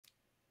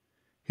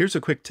Here's a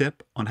quick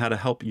tip on how to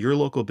help your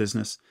local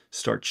business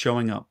start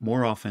showing up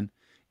more often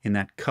in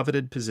that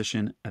coveted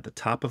position at the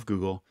top of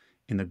Google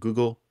in the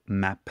Google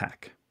Map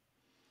Pack.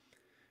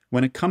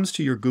 When it comes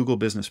to your Google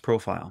business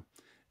profile,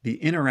 the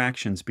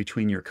interactions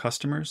between your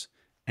customers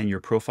and your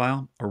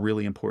profile are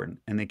really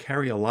important, and they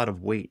carry a lot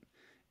of weight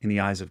in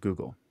the eyes of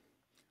Google.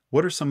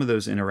 What are some of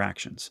those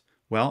interactions?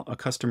 Well, a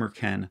customer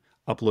can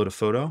upload a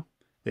photo,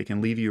 they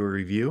can leave you a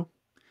review,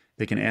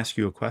 they can ask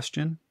you a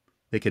question,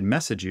 they can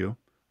message you,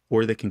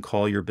 or they can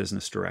call your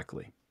business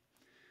directly.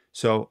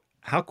 So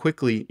how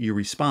quickly you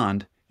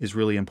respond is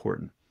really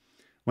important.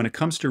 When it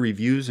comes to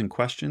reviews and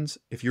questions,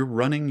 if you're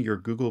running your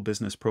Google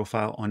business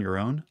profile on your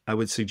own, I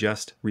would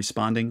suggest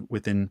responding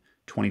within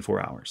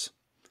 24 hours.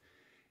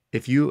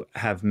 If you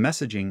have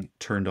messaging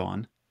turned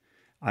on,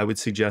 I would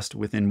suggest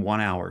within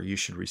 1 hour you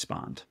should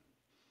respond.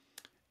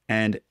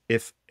 And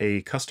if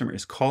a customer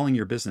is calling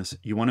your business,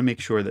 you want to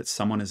make sure that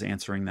someone is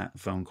answering that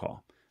phone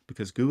call,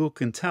 because Google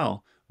can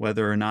tell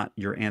whether or not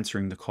you're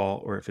answering the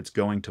call or if it's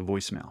going to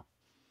voicemail.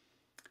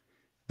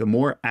 The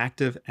more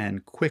active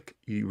and quick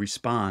you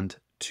respond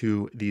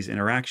to these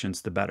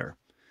interactions, the better.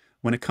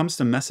 When it comes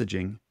to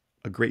messaging,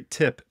 a great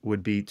tip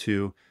would be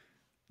to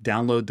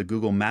download the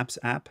Google Maps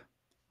app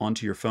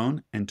onto your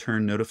phone and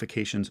turn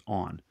notifications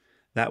on.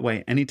 That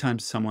way, anytime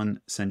someone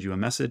sends you a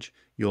message,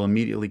 you'll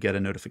immediately get a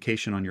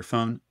notification on your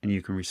phone and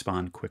you can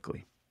respond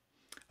quickly.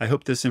 I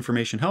hope this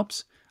information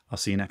helps. I'll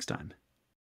see you next time.